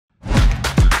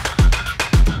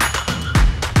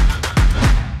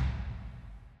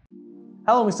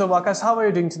Hello, Mr. Waqas. How are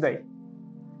you doing today?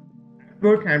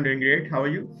 Good, I'm doing great. How are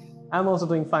you? I'm also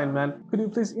doing fine, man. Could you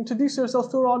please introduce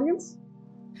yourself to our audience?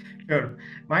 Sure.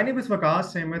 My name is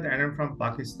Waqas Ahmad and I'm from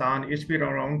Pakistan. It's been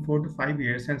around 4 to 5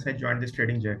 years since I joined this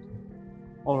trading journey.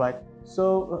 All right.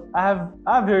 So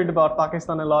I've heard about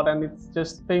Pakistan a lot, and it's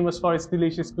just famous for its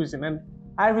delicious cuisine. And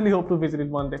I really hope to visit it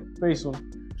one day, very soon.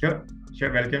 Sure,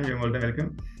 sure. Welcome. You're more than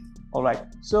welcome. All right.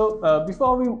 So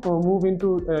before we move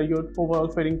into your overall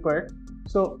trading part,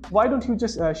 so why don't you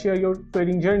just share your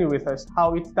trading journey with us?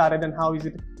 How it started and how is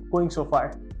it going so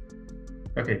far?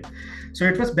 Okay. So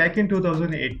it was back in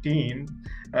 2018.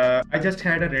 I just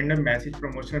had a random message,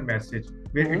 promotional message,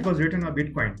 where it was written on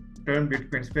Bitcoin, term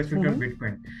Bitcoin, specific term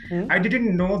Bitcoin. I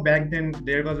didn't know back then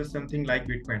there was something like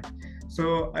Bitcoin.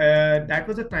 So that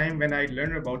was a time when I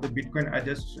learned about the Bitcoin. I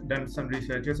just done some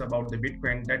researches about the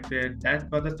Bitcoin. That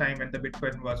was the time when the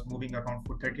Bitcoin was moving around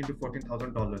for $13,000 to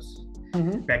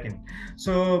 $14,000 back in.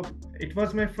 So it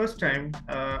was my first time.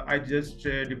 I just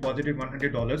deposited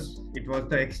 $100. It was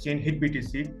the exchange hit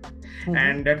BTC,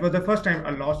 and that was the first time I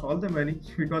lost all the money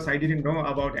because I didn't know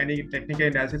about any technical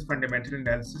analysis, fundamental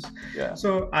analysis. Yeah.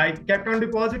 So I kept on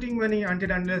depositing money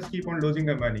until unless keep on losing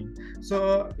the money.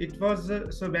 So it was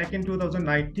so back in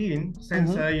 2019,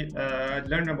 since I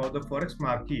learned about the forex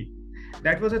market.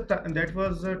 That was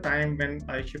a time when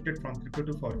I shifted from crypto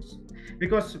to forex,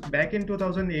 because back in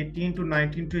 2018 to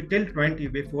 19 to till 20,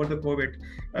 before the COVID,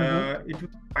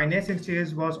 finance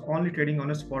exchange was only trading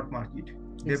on a spot market.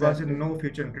 There was no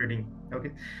future trading.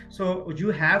 Okay, so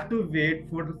you have to wait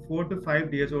for 4 to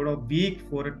 5 days or a week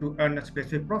for it to earn a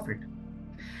specific profit.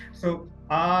 So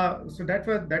so that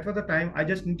was the time I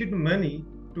just needed money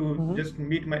to just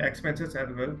meet my expenses as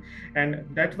well, and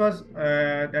that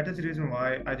is the reason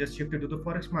why I just shifted to the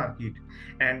forex market,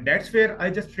 and that's where I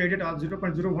just traded on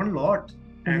 0.01 lot,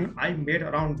 and I made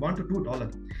around $1 to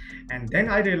 $2, and then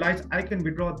I realized I can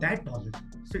withdraw that dollar.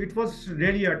 So it was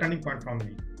really a turning point for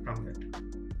me from that.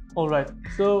 All right.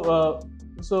 So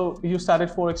you started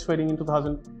forex trading in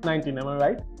 2019, am I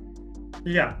right?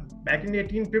 Yeah, back in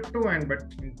 18 crypto and but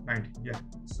in 19, yeah.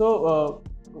 So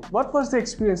what was the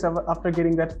experience after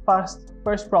getting that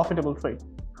first profitable trade?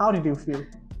 How did you feel?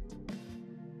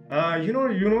 You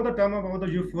know the term about the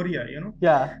euphoria,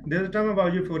 Yeah. There's a term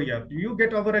about euphoria. You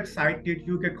get overexcited,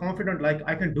 you get confident, like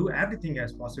I can do everything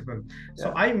as possible.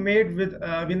 So I made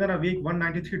within a week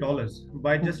 $193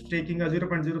 by just taking a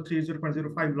 0.03,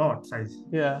 0.05 lot size.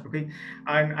 Yeah. Okay.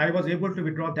 And I was able to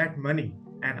withdraw that money.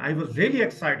 And I was really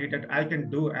excited that I can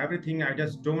do everything. I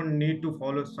just don't need to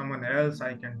follow someone else.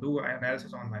 I can do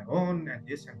analysis on my own and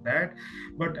this and that.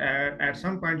 But at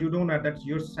some point, you don't know that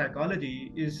your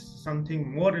psychology is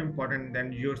something more important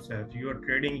than yourself. Your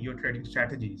trading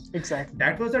strategies. Exactly.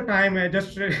 That was the time I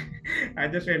just I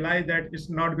just realized that it's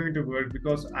not going to work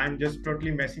because I'm just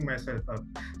totally messing myself up.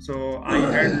 So I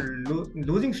had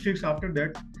losing streaks after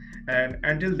that. And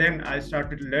until then, I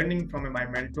started learning from my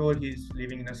mentor. He's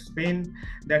living in Spain.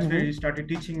 That's where he started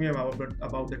teaching me about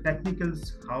the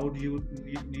technicals. How do you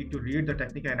need to read the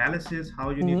technical analysis? How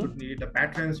you need to read the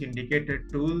patterns, indicator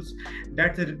tools.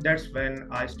 That's when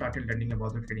I started learning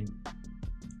about the trading.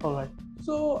 All right.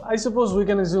 So I suppose we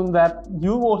can assume that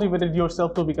you motivated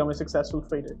yourself to become a successful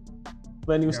trader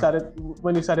when you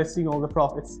started seeing all the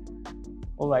profits.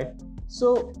 All right.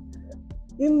 So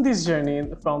in this journey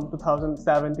from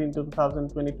 2017 to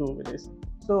 2022 it is,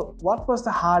 so what was the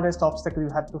hardest obstacle you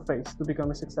had to face to become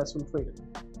a successful trader?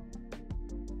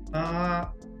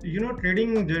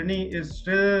 Trading journey is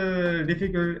still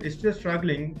difficult. It's still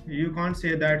struggling. You can't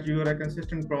say that you are a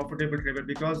consistent profitable trader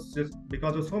because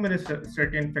of so many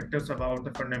certain factors about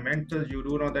the fundamentals. You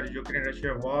do know that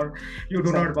Ukraine-Russia war. You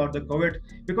do know about the COVID.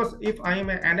 Because if I am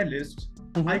an analyst,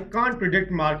 I can't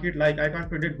predict market, like I can't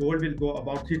predict gold will go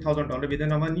about $3,000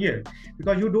 within a 1 year,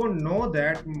 because you don't know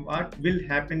that what will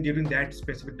happen during that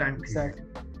specific time period. Exactly.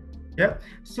 Yeah.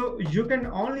 So you can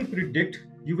only predict.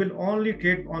 You will only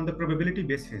trade on the probability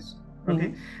basis.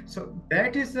 Okay. So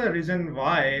that is the reason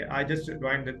why I just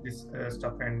joined this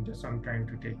stuff, and just I'm trying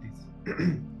to take this.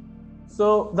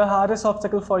 So the hardest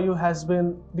obstacle for you has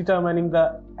been determining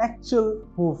the actual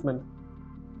movement.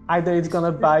 Either it's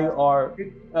gonna buy or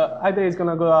either it's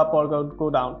gonna go up or go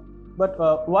down. But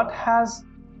what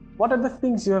are the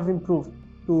things you have improved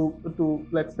to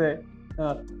let's say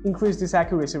increase this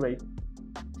accuracy rate?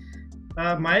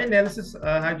 My analysis,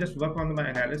 I just work on my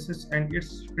analysis, and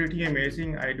it's pretty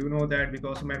amazing. I do know that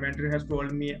because my mentor has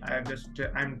told me.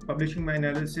 I'm publishing my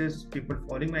analysis, people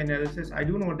following my analysis. I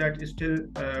do know that it's still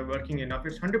working enough.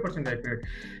 It's 100% accurate,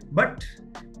 but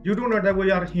you do know that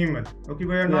we are human. Okay,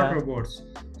 we are not robots.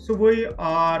 So we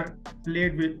are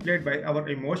played by our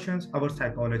emotions, our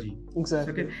psychology.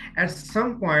 Exactly. Okay, at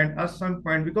some point,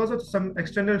 because of some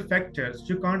external factors,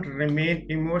 you can't remain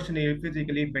emotionally,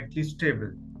 physically, mentally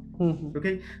stable.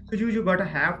 Okay, so you gotta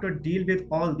have to deal with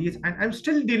all these, and I'm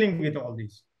still dealing with all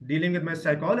these, dealing with my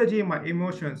psychology, my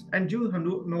emotions. And you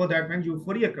know that when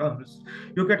euphoria comes,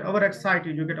 you get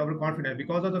overexcited, you get overconfident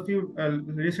because of the few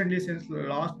recently, since the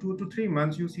last 2 to 3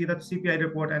 months, you see that CPI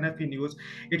report, NFE news,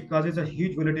 it causes a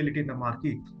huge volatility in the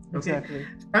market. Okay, Exactly.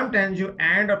 sometimes you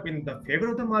end up in the favor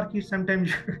of the market,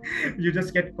 sometimes you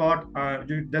just get caught,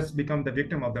 you just become the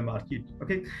victim of the market.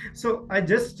 Okay, so I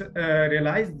just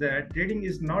realized that trading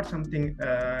is not something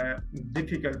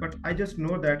difficult, but I just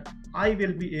know that I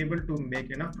will be able to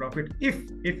make enough profit if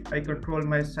I control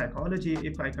my psychology,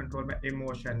 if I control my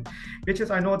emotion, which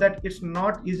is, I know that it's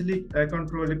not easily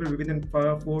controllable within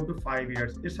 4 to 5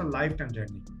 years. It's a lifetime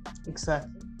journey.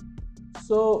 Exactly.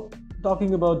 So,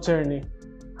 talking about journey,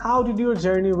 how did your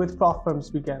journey with prop firms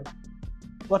begin?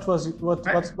 What was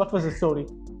the story?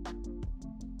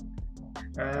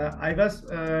 I was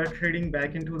trading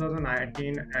back in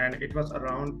 2019, and it was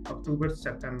around October,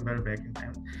 September back in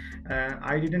time.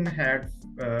 I didn't have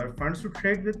funds to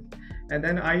trade with, and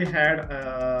then I had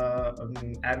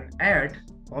an ad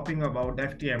popping about the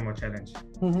FTMO challenge.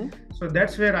 So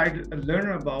that's where I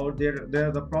learned about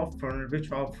the prop fund which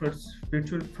offers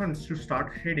virtual funds to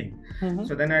start trading.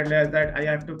 So then I realized that I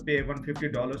have to pay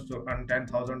 $150 to earn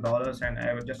 $10,000, and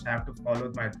I would just have to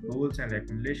follow my rules and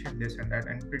regulations, this and that,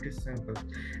 and pretty simple.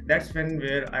 That's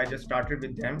where I just started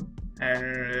with them.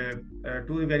 And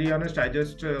to be very honest, I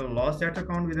just lost that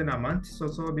account within a month.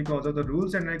 So because of the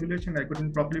rules and regulation, I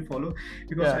couldn't properly follow,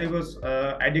 because I was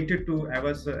addicted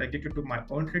to my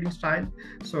own trading style.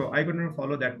 So I couldn't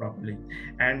follow that properly.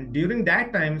 And during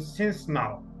that time, since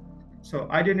now, so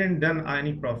I didn't done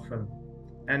any prop firm.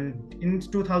 And in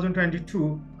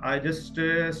 2022, I just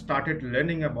started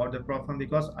learning about the prop firm,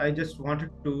 because I just wanted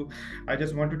to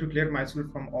clear myself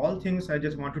from all things. I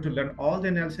just wanted to learn all the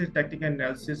analysis, tactical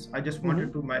analysis. I just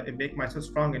wanted to make myself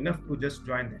strong enough to just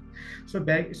join them. So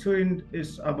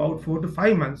it's about 4 to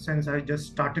 5 months since I just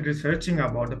started researching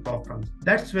about the prop firms.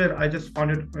 That's where I just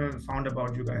found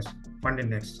about you guys,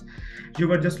 FundedNext. You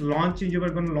were just launching. You were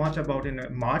going to launch about in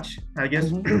March, I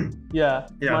guess. Yeah,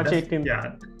 March 18th.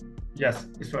 Yeah. Yes,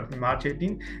 it was March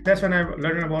 18. That's when I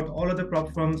learned about all of the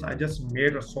prop firms. I just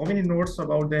made so many notes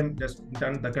about them, just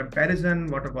done the comparison,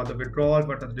 what about the withdrawal,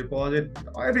 what are the deposit,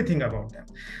 everything about them.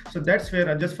 So that's where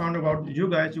I just found about you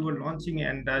guys. You were launching,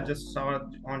 and I just saw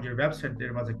on your website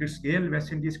there was a Chris Gale,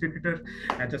 West Indies cricketer.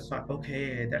 I just thought,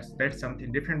 okay, that's something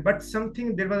different, but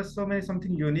there was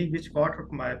something unique which caught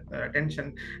my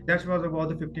attention. That was about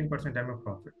the 15% annual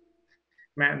profit.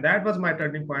 Man, that was my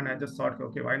turning point. I just thought,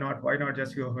 okay, why not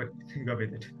just go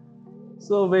with it.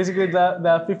 So basically,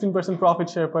 the 15% profit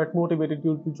share part motivated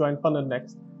you to join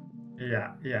FundedNext.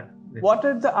 Yeah. What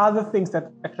are the other things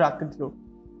that attracted you?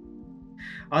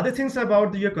 Other things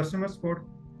about your customer support.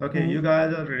 Okay, you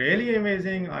guys are really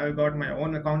amazing. I got my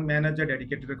own account manager,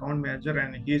 dedicated account manager,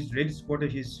 and he's really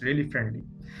supportive. He's really friendly.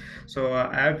 So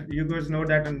you guys know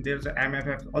that, and there's a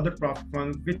MFF, other prop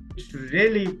funds which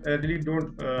really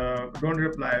don't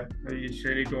reply. Which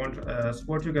really don't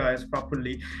support you guys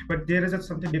properly. But there is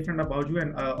something different about you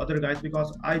and other guys,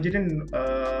 because I didn't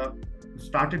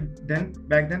started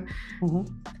back then.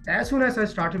 As soon as I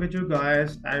started with you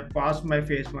guys, I passed my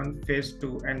phase 1, phase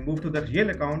 2, and moved to the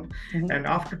real account. And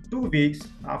after 2 weeks,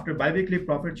 after bi-weekly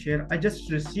profit share, I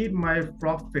just received my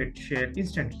profit share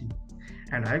instantly.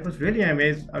 And I was really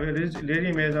amazed. I was really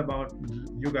amazed about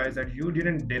you guys, that you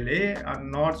didn't delay or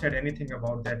not said anything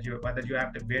about that. Whether you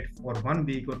have to wait for 1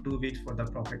 week or 2 weeks for the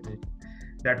profit date.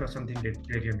 That was something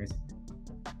really amazing.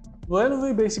 When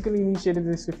we basically initiated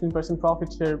this 15%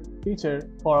 profit share feature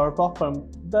for our prop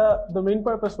firm, the main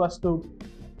purpose was to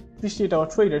appreciate our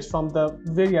traders from the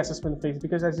very assessment phase,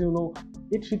 because as you know,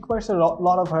 it requires a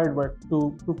lot of hard work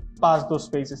to pass those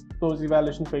phases, those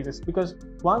evaluation phases, because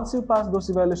once you pass those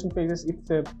evaluation phases, it's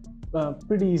a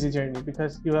pretty easy journey,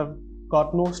 because you have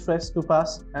got no stress to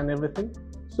pass and everything.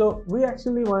 So we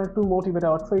actually wanted to motivate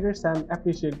our traders and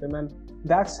appreciate them, and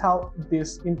that's how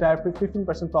this entire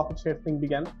 15% profit share thing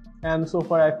began. And so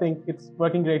far, I think it's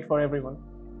working great for everyone.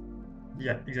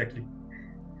 Yeah, exactly.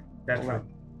 That's right.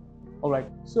 All right.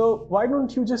 So why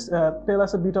don't you just tell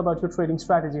us a bit about your trading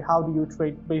strategy? How do you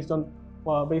trade based on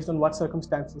what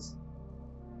circumstances?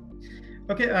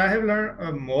 Okay, I have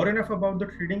learned more enough about the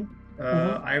trading.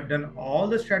 I have done all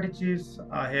the strategies.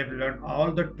 I have learned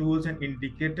all the tools and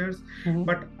indicators.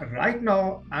 But right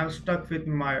now, I'm stuck with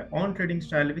my own trading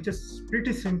style, which is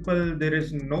pretty simple. There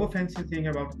is no fancy thing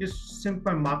about it. It's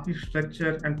simple market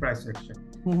structure and price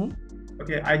action.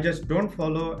 Okay, I just don't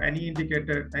follow any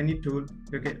indicator, any tool.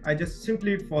 Okay, I just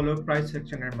simply follow price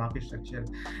action and market structure.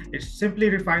 It's simply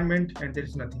refinement and there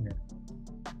is nothing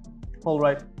else. All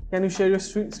right. Can you share your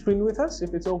screen with us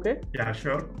if it's okay? Yeah,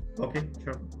 sure. Okay,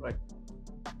 sure. Right.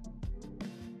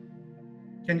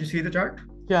 Can you see the chart?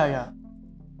 Yeah.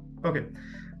 Okay.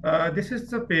 This is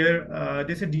the pair,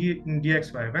 this is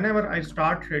DXY. Whenever I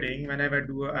start trading, whenever I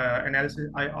do analysis,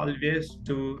 I always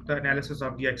do the analysis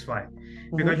of DXY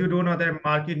because you don't know the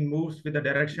market moves with the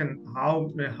direction,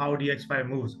 how DXY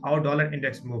moves, how dollar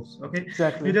index moves. Okay.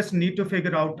 Exactly. You just need to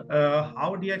figure out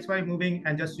how DXY moving,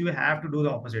 and just you have to do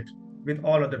the opposite with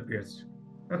all other pairs.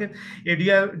 Okay, if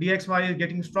DXY is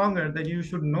getting stronger, then you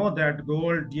should know that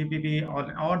gold, GBP,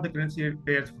 all the currency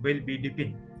pairs will be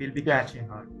dipping, will be catching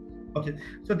hard. Okay,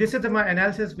 so this is my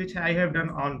analysis which I have done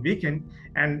on weekend,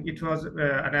 and it was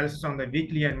analysis on the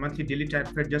weekly and monthly daily chart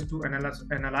just to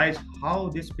analyze how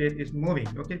this pair is moving.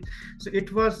 Okay, so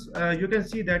it was you can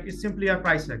see that it's simply a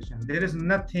price action. There is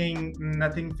nothing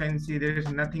fancy, there is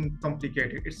nothing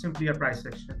complicated. It's simply a price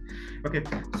action. Okay,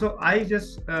 so I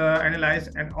just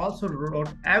analyzed and also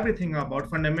wrote everything about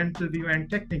fundamental view and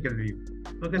technical view.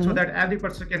 Okay, so that every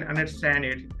person can understand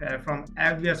it from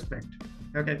every aspect.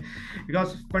 Okay,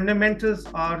 because fundamentals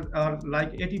are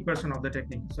like 80% of the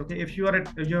techniques. Okay, if you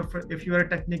are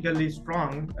technically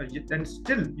strong, then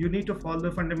still you need to follow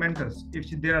the fundamentals. If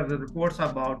there are the reports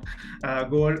about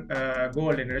gold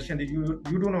in Russia, you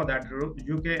do know that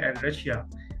UK and Russia.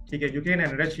 Okay, Ukraine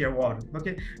and Russia war.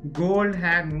 Okay, gold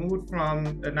had moved from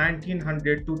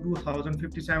 1900 to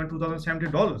 2057,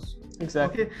 $2070.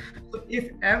 Exactly. Okay, so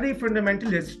if every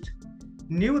fundamentalist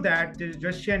knew that the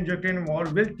Russia and Ukraine war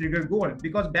will trigger gold,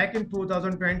 because back in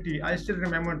 2020, I still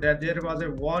remember that there was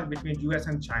a war between US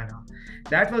and China.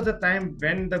 That was the time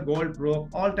when the gold broke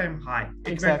all-time high.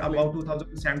 It went about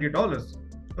 $2070.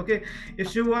 Okay,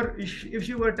 if you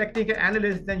were a technical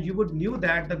analyst, then you would knew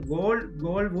that the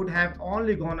gold would have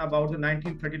only gone about the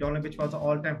 $1930, which was the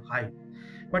all-time high.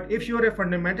 But if you are a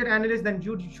fundamental analyst, then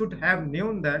you should have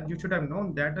known that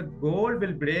the gold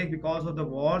will break because of the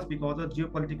wars, because of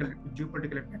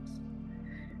geopolitical effects.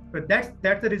 But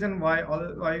that's the reason why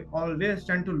I always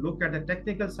tend to look at the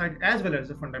technical side as well as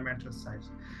the fundamental side.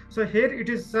 So here it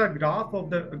is a graph of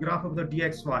the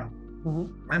DXY.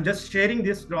 I'm just sharing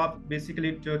this graph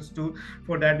basically just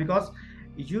for that, because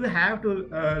you have to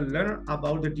learn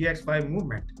about the DXY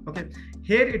movement. Okay,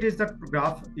 here it is the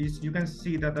graph. You can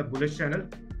see that the bullish channel,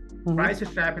 price is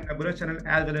trapped in a bullish channel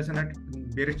as well as in a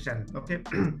bearish channel. Okay,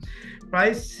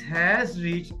 price has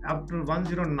reached up to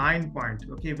 109 point.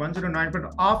 Okay, 109 point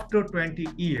after 20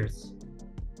 years.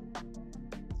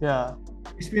 Yeah,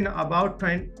 it's been about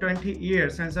 20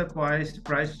 years since the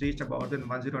price reached about the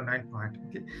 109 point.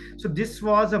 Okay, so this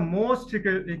was the most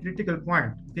critical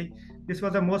point. Okay, this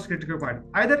was the most critical point.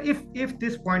 Either if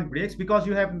this point breaks, because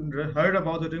you have heard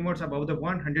about the rumors about the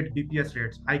 100 BPS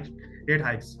rate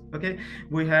hikes. Okay,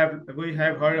 we have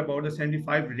heard about the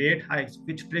 75 rate hikes,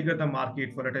 which trigger the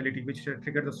market volatility, which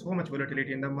triggered so much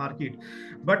volatility in the market.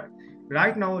 But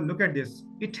right now, look at this.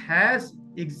 It has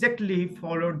exactly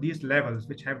followed these levels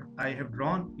which I have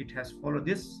drawn. It has followed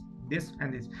this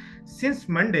and this. Since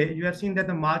Monday, you have seen that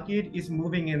the market is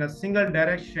moving in a single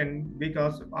direction,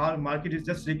 because our market is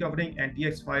just recovering and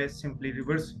DXY is simply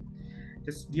reversing.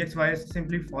 This DXY is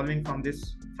simply following from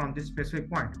this specific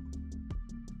point.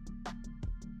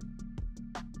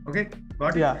 Okay,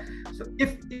 got it? Yeah. So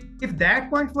if that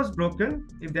point was broken,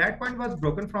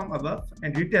 from above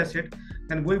and retested,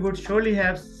 then we would surely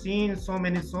have seen so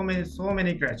many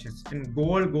crashes. In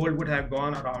gold would have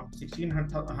gone around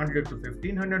 $1,600 to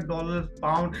 $1,500.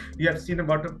 Pound, you have seen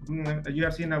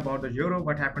about the euro.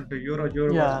 What happened to euro?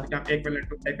 Was become equivalent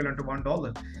to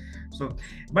 $1. So,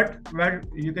 but where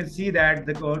you can see that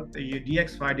the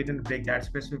DXY didn't break that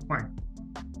specific point.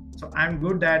 So I'm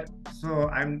good that. So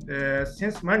I'm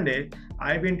since Monday,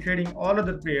 I've been trading all of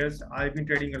the pairs. I've been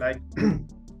trading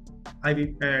I've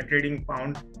been trading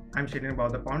pound. I'm sharing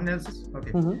about the pound analysis.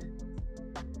 Okay.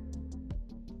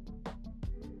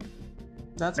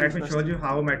 Let me show you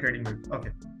how my trading will.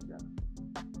 Okay. Yeah.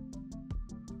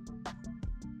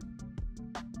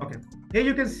 Okay. Here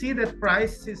you can see that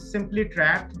price is simply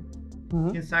trapped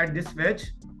inside this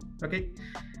wedge. Okay.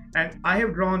 And I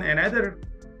have drawn another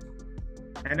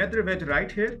wedge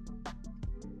right here.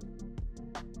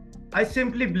 I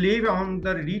simply believe on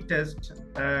the retest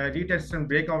and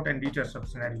breakout and retest of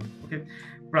scenario. Okay,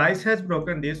 price has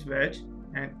broken this wedge.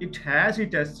 and it has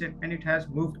retested and it has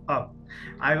moved up.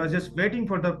 I was just waiting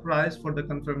for the price for the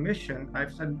confirmation.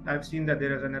 I've seen that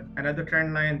there is another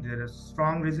trend line, there is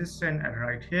strong resistance at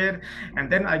right here, and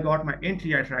then I got my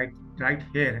entry at right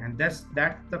here, and that's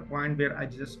the point where I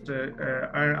just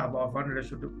earn about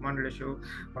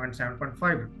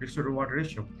 1:0.7.5 risk to reward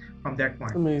ratio from that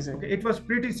point. Amazing. Okay, it was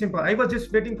pretty simple. I was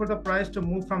just waiting for the price to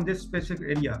move from this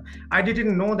specific area. I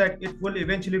didn't know that it will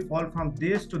eventually fall from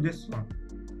this to this one.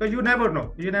 So you never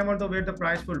know where the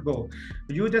price will go.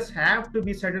 You just have to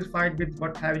be satisfied with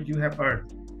what you have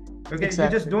earned. Okay, exactly.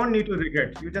 You just don't need to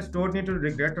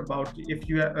regret about if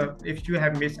you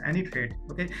have missed any trade.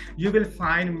 Okay, you will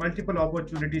find multiple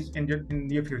opportunities in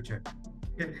near future.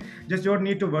 Okay, just don't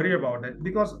need to worry about it,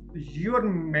 because your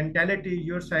mentality,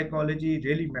 your psychology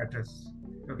really matters.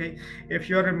 Okay, if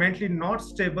you are mentally not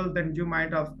stable, then you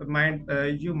might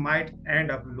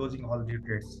end up losing all your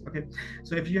trades. Okay,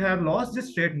 so if you have lost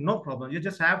this trade, no problem. You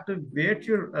just have to wait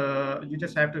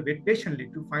patiently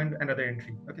to find another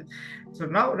entry. Okay, so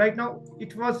right now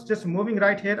it was just moving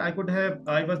right here. I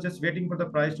was just waiting for the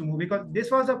price to move, because this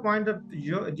was the point that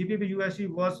GBP USD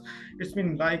it's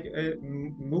been like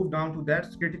moved down to that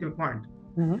critical point.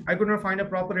 I could not find a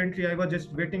proper entry. I was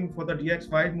just waiting for the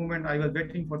DXY movement. I was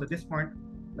waiting for this point.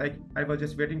 Like I was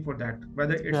just waiting for that,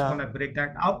 whether it's gonna break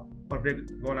that up or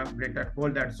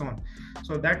hold that zone.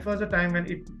 So that was the time when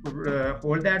it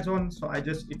hold that zone. So it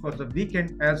was a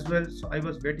weekend as well. So I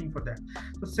was waiting for that.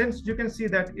 So since you can see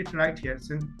that it's right here,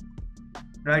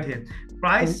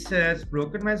 price has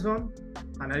broken my zone,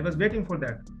 and I was waiting for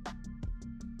that.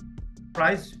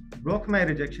 Price broke my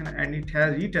rejection and it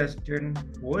has retested,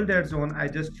 hold that zone. I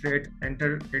just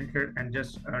enter and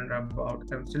just earned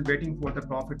about. I'm still waiting for the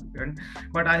profit to earn,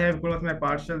 but I have closed my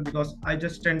partial because I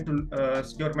just tend to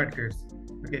secure my trades.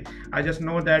 Okay, I just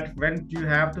know that when you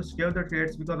have to scale the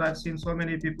trades, because I've seen so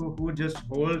many people who just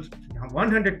hold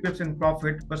 100 pips in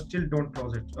profit but still don't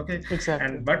close it. Okay, exactly.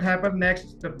 And what happens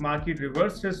next? The market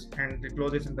reverses and it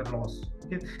closes in the loss.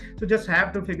 Okay, so just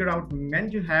have to figure out when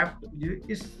you have to,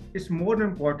 it's more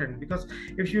important, because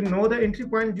if you know the entry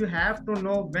point, you have to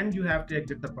know when you have to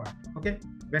exit the point. Okay,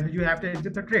 when you have to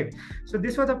exit the trade. So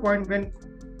this was the point when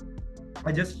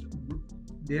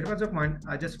there was a point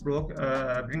I just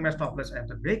bring my stop loss at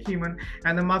the break even,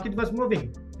 and the market was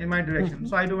moving in my direction.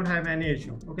 So I don't have any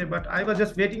issue. Okay, but I was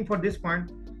just waiting for this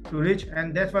point to reach,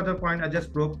 and that's what the point I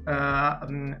just broke.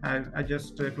 I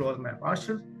just closed my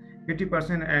partial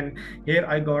 50%, and here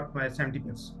I got my 70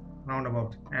 pips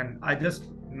roundabout, and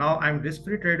now I'm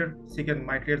risk-free trader. Second,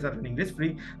 my trades are running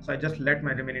risk-free, so I just let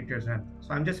my remaining trades run.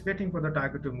 So I'm just waiting for the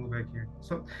target to move back here.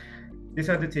 So these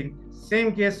are the things.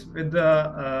 Same case with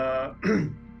the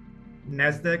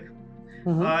Nasdaq.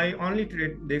 I only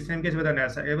trade the same case with the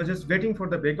Nasdaq. I was just waiting for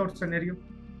the breakout scenario.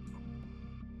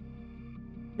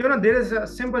 There is a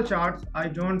simple chart. I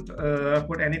don't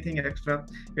put anything extra.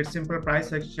 It's simple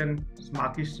price action,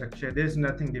 market structure. There's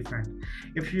nothing different.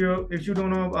 If you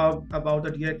don't know about the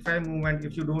DXY movement,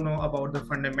 if you don't know about the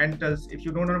fundamentals, if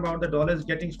you don't know about the dollars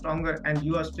getting stronger, and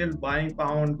you are still buying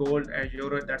pound, gold, and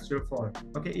euro, that's your fault.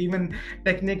 Okay, even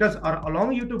technicals are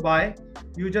allowing you to buy.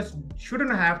 You just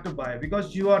shouldn't have to buy,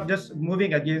 because you are just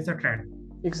moving against the trend.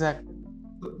 Exactly.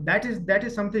 That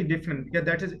is something different. Yeah,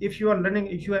 that is, if you are learning,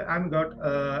 if you got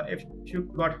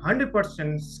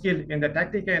 100% skill in the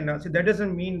tactical analysis, that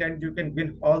doesn't mean that you can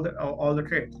win all the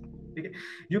trades. Okay?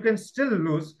 You can still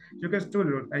lose.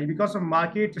 And because of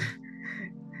market.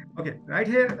 Okay, right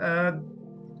here,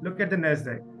 look at the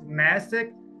Nasdaq.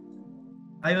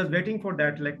 I was waiting for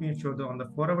that. Let me show on the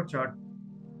 4-hour chart.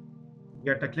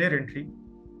 Get a clear entry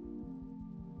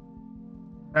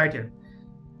right here.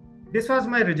 This was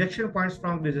my rejection points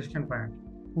from rejection point.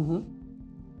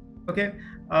 Okay,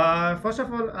 first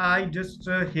of all, I just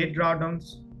hate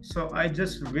drawdowns, so I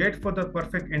just wait for the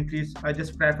perfect entries. I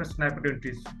just prefer sniper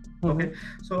entries. Okay,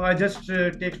 so I just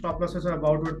take stop losses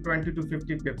about 20 to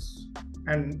 50 pips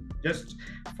and just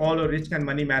follow risk and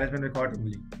money management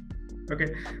accordingly.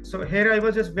 Okay, so here I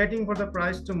was just waiting for the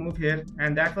price to move here,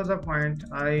 and that was the point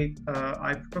I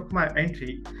took my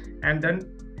entry, and then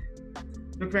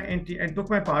took my entry and took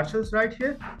my partials right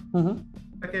here.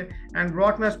 Okay, and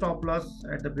brought my stop loss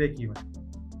at the break even.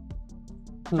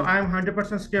 So I'm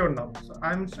 100% secure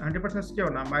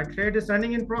now. My trade is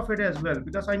running in profit as well,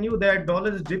 because I knew that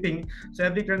dollar is dipping. So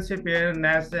every currency pair,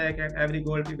 Nasdaq, and every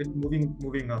gold will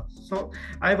moving up. So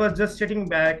I was just sitting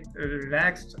back,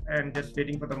 relaxed, and just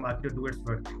waiting for the market to do its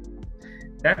work.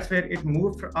 That's where it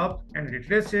moved up and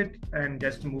retraced it, and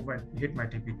just move and hit my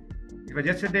TP. It was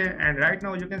yesterday, and right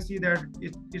now you can see that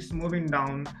it's moving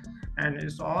down, and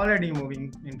it's already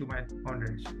moving into my own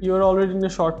direction. You're already in a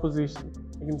short position.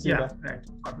 I can see Yeah, that. right.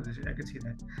 Short position. I can see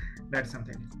that. That's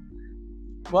something.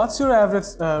 What's your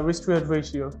average risk to reward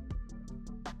ratio?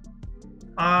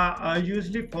 I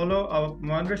usually follow a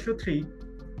 1:3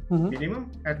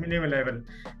 minimum at minimum level,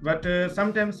 but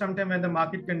sometimes when the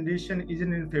market condition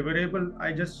isn't in favorable,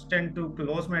 I just tend to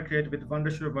close my trade with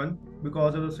 1:1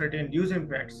 because of the certain news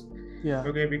impacts. Yeah.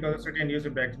 Okay, because of certain news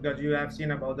impacts, because you have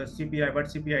seen about the CPI, what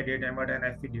CPI did and what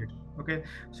NFP did. Okay,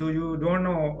 so you don't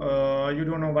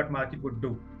know what market would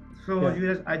do. So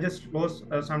I just close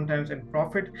sometimes in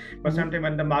profit, but sometimes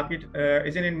when the market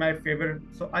isn't in my favor,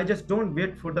 so I just don't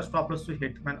wait for the stop loss to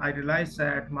hit. When I realize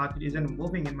that market isn't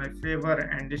moving in my favor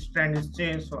and this trend is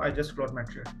changed, so I just close my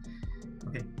trade.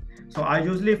 Okay, so I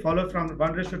usually follow from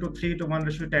 1:3 to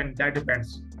 1:10. That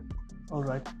depends. All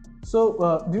right. So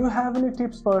do you have any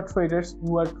tips for traders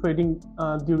who are trading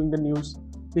during the news?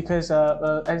 Because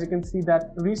as you can see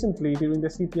that recently during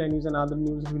the CPI news and other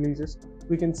news releases,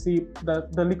 we can see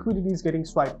the liquidity is getting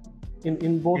swiped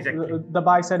in both the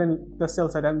buy side and the sell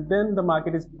side, and then the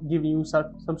market is giving you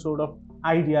some sort of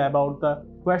idea about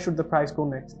where should the price go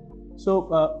next. So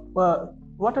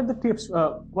what are the tips?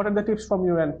 What are the tips from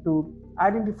your end to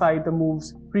identify the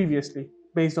moves previously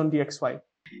based on the XY?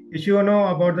 If you know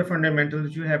about the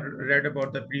fundamentals, you have read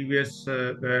about the previous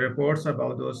reports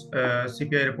about those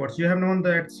CPI reports. You have known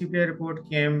that CPI report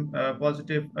came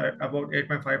positive about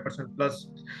 8.5% plus.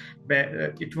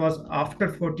 It was after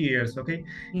 40 years. Okay,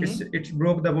 it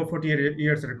broke the about 40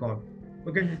 years record.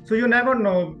 Okay, so you never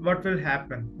know what will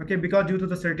happen. Okay, because due to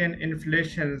the certain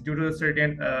inflations, due to the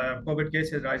certain COVID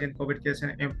cases, rise in COVID cases,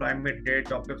 and employment rate,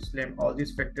 doctor slim, all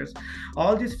these factors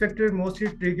mostly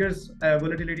triggers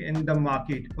volatility in the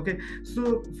market. Okay,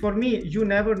 so for me, you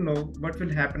never know what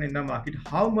will happen in the market,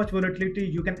 how much volatility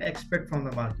you can expect from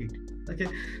the market. Okay,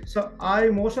 so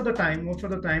most of the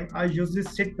time I usually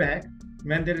sit back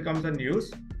when there comes a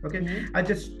news. Okay, I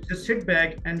just sit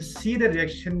back and see the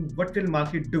reaction. What will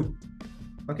market do?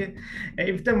 Okay,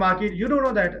 if the market, you don't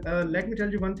know that, let me tell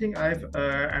you one thing I've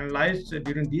analyzed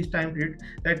during this time period,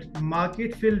 that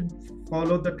market will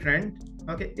follow the trend.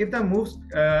 Okay, if the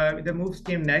moves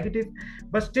came negative,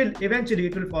 but still eventually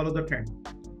it will follow the trend.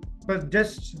 But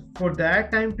just for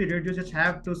that time period, you just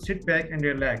have to sit back and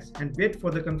relax and wait for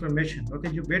the confirmation.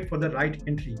 Okay, you wait for the right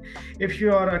entry. If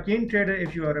you are a keen trader,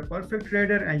 if you are a perfect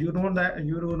trader, and you know that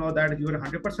you are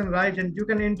 100% right, and you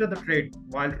can enter the trade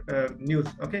while news.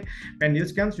 Okay, when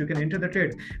news comes, you can enter the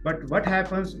trade. But what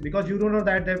happens, because you don't know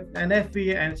that the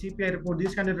NFP and CPI report,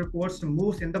 these kind of reports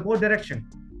moves in the both direction.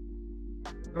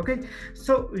 Okay,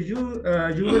 so you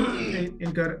will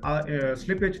incur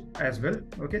slippage as well.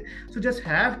 Okay, so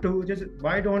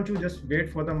why don't you just wait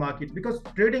for the market, because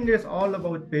trading is all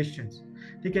about patience.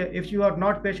 Okay, if you are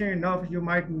not patient enough, you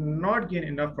might not gain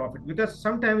enough profit, because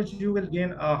sometimes you will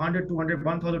gain $100, $200,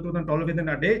 $1,000, $2,000 within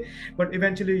a day, but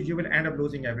eventually you will end up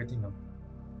losing everything up.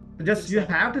 So you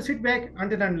have to sit back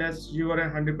until unless you are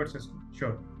 100%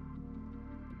 sure.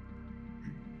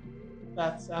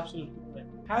 That's absolutely correct.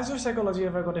 Has your psychology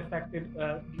ever got affected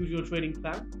due to your trading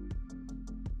plan?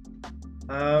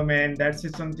 Man, that's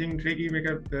something tricky,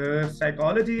 because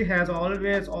psychology has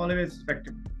always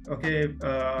affected. Okay,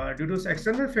 due to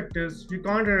external factors, you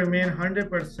can't remain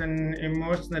 100%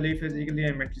 emotionally, physically,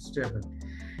 and mentally stable.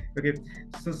 Okay,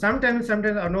 so sometimes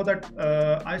I know that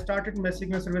I started my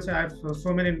signal service. I've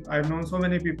known so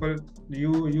many people.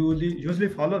 You usually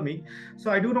follow me,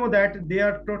 so I do know that they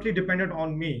are totally dependent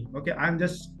on me. Okay, I'm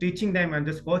just teaching them, I'm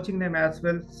just coaching them as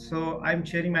well. So I'm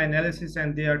sharing my analysis,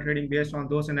 and they are trading based on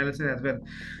those analysis as well.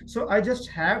 So I just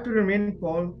have to remain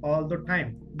calm all the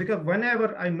time, because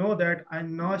whenever I know that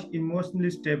I'm not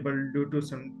emotionally stable due to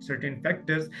some certain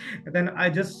factors, then I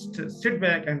just sit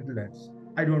back and relax.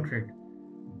 I don't trade.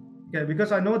 Yeah,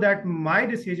 because I know that my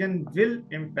decision will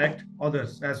impact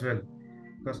others as well,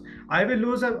 because I will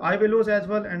lose as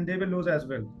well, and they will lose as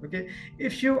well. Okay,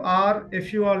 if you are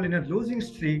in a losing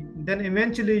streak, then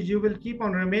eventually you will keep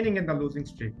on remaining in the losing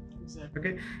streak. Exactly.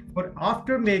 Okay, but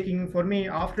after taking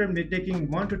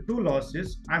 1 to 2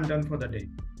 losses, I'm done for the day.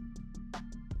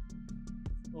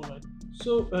 All right,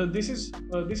 so this is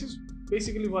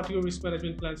basically what your risk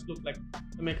management plans look like.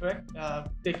 Am I correct?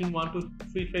 Taking 1 to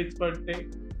 3 trades per day,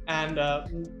 and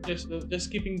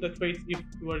just keeping the trades if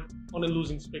you are on a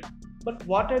losing streak. But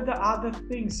what are the other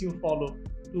things you follow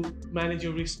to manage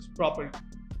your risks properly?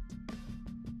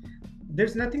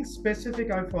 there's nothing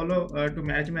specific I follow to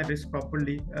manage my risk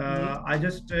properly. I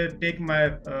just take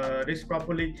my risk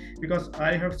properly because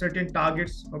I have certain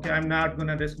targets. Okay, I'm not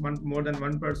gonna risk more than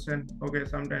 1%. Okay,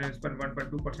 sometimes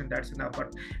 1.2%, that's enough,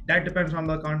 but that depends on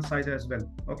the account size as well.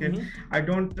 Okay, I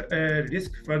don't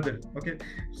risk further. Okay,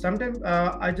 sometimes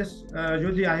I just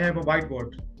usually I have a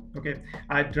whiteboard. Okay,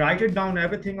 I write it down,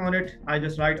 everything on it. I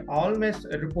just write all my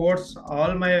reports,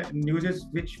 all my news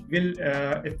which will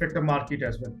affect the market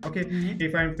as well. Okay,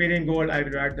 if I'm trading gold, I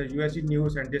will write the USD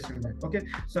news and this and that. Okay,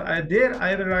 so there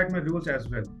I will write my rules as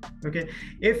well. Okay,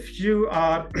 if you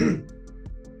are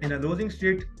in a losing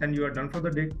state, then you are done for the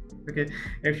day. Okay,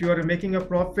 if you are making a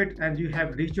profit and you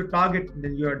have reached your target,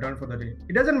 then you are done for the day.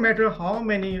 It doesn't matter how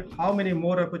many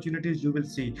more opportunities you will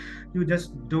see. You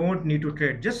just don't need to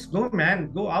trade. Just go,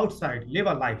 man, go outside, live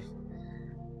a life.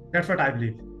 That's what I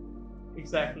believe.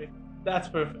 Exactly, that's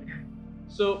perfect.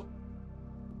 So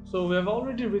we have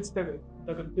already reached the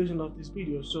conclusion of this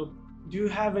video. So do you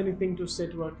have anything to say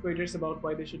to our traders about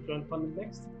why they should join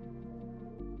FundedNext?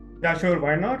 Yeah, sure.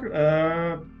 Why not?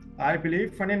 I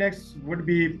believe FundedNext would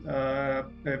be the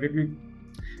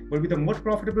most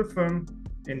profitable firm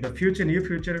in the near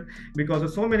future, because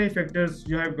of so many factors.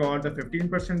 You have got the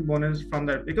 15% bonus from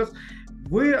that, because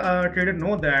we traders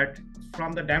know that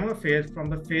from the demo phase, from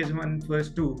the phase 1, phase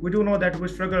 2, we do know that we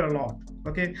struggle a lot.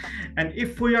 Okay, and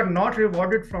if we are not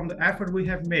rewarded from the effort we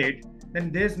have made,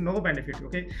 then there's no benefit.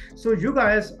 Okay, so you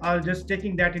guys are just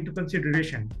taking that into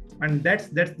consideration, and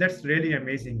that's really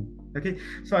amazing. Okay,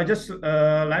 so I just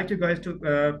like you guys to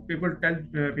tell people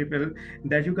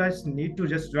that you guys need to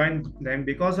just join them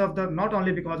because of the, not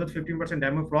only because of 15%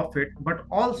 demo profit, but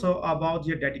also about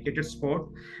your dedicated support.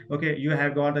 Okay, you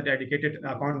have got the dedicated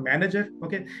account manager.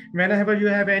 Okay, whenever you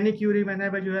have any query,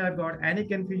 whenever you have got any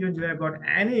confusion, you have got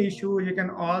any issue, you can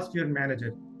ask your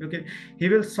manager. Okay, he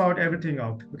will sort everything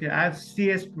out. Okay, I've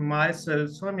faced myself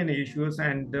so many issues,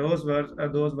 and those were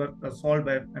solved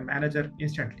by a manager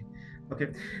instantly. Okay,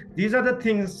 these are the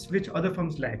things which other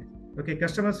firms lack. Okay,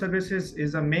 customer services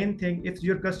is the main thing. If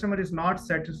your customer is not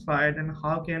satisfied, then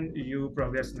how can you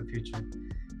progress in the future?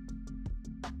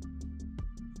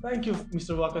 Thank you,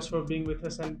 Mr. Waqas, for being with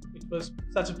us, and it was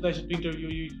such a pleasure to interview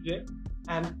you today.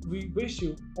 And we wish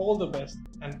you all the best.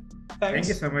 And thanks. Thank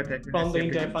you so much. From the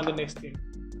entire FundedNext team.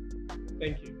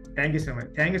 Thank you. Thank you so much.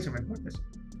 Thank you so much, Waqas.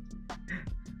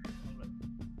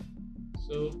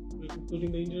 So, we're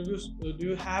concluding the interviews. Do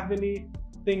you have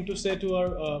anything to say to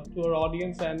our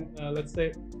audience and let's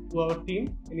say to our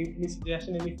team? Any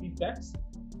suggestion? Any feedbacks?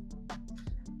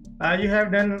 You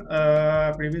have done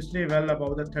previously well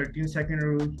about the 13-second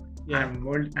rule. Yeah.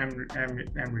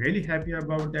 I'm really happy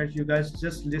about that. You guys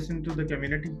just listen to the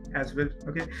community as well.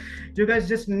 Okay, you guys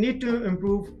just need to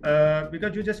improve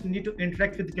because you just need to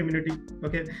interact with the community.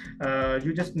 Okay,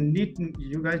 you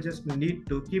guys just need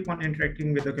to keep on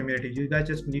interacting with the community. You guys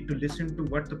just need to listen to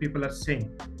what the people are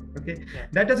saying. Okay, yeah.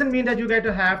 That doesn't mean that you guys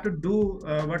have to do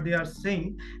what they are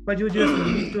saying, but you just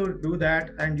need to do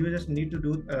that, and you just need to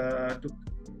do to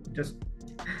just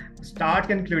start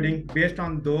concluding based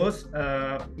on those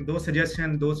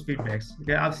suggestions, those feedbacks.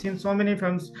 Okay, I've seen so many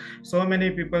firms, so many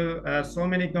people, so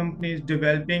many companies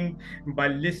developing by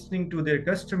listening to their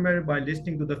customer, by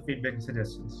listening to the feedback and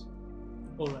suggestions.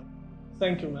 All right,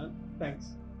 thank you, man.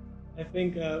 Thanks. I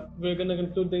think we're gonna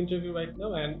conclude the interview right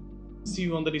now and see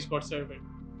you on the Discord server.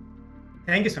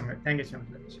 Thank you so much. Thank you so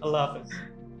much. Allah Hafiz.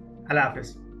 Allah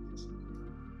Hafiz.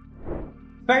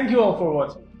 Thank you all for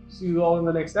watching. See you all in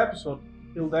the next episode.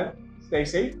 Till then, stay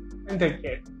safe and take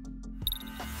care.